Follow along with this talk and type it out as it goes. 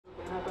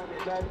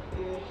We had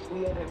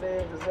the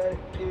bands,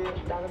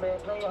 Dollar man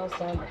play on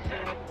Sunday.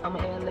 I'm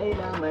in LA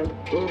now, man.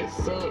 It's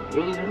sick,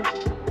 reason.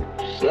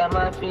 Got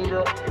my feet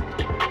up.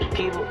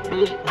 Keep a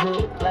big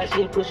hook like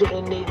she push it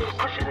in needles.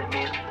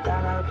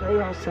 Dollar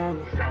play on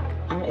Sunday.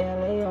 I'm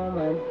in LA on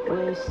Monday.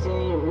 We see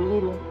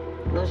reader.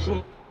 No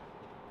shit.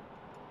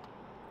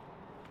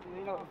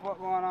 You know what the fuck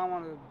going on?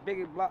 One of the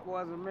biggest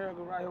Blockboyz in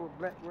America right here with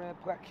Black Red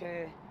Black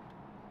Cat.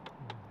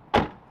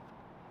 Talking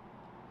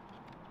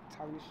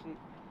this shit.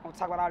 I'm gonna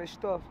talk about all this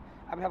stuff.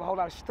 I've been having a whole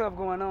lot of stuff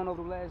going on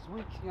over the last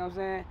week, you know what I'm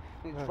saying?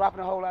 Been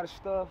dropping a whole lot of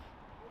stuff.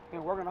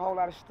 Been working a whole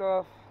lot of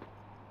stuff.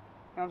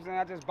 You know what I'm saying?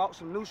 I just bought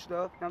some new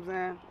stuff, you know what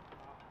I'm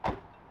saying?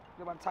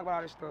 We're about to talk about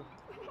all this stuff.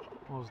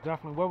 Most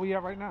definitely. Where we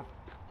at right now?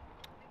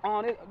 We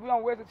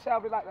on Western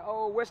Chapel, like the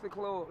old Western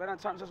Club. They done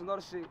turned to some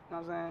other shit, you know what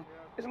I'm saying?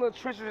 It's a little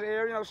treacherous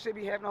area, you know, shit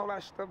be happening, a whole lot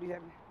of stuff be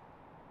happening.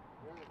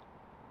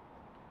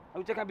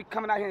 We just can't be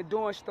coming out here and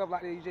doing stuff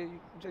like this. You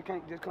just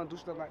can't do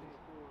stuff like this.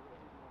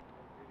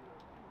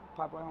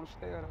 Pop right on the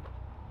stair though.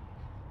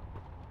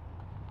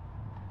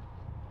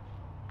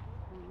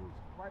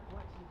 White, they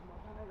got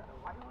the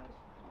white on this.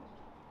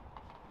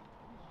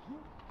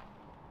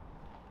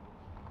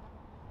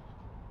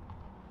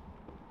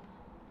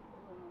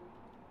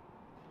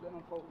 Let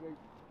them folks, they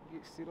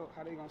get sit up,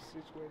 how they gonna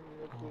situate it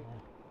real quick.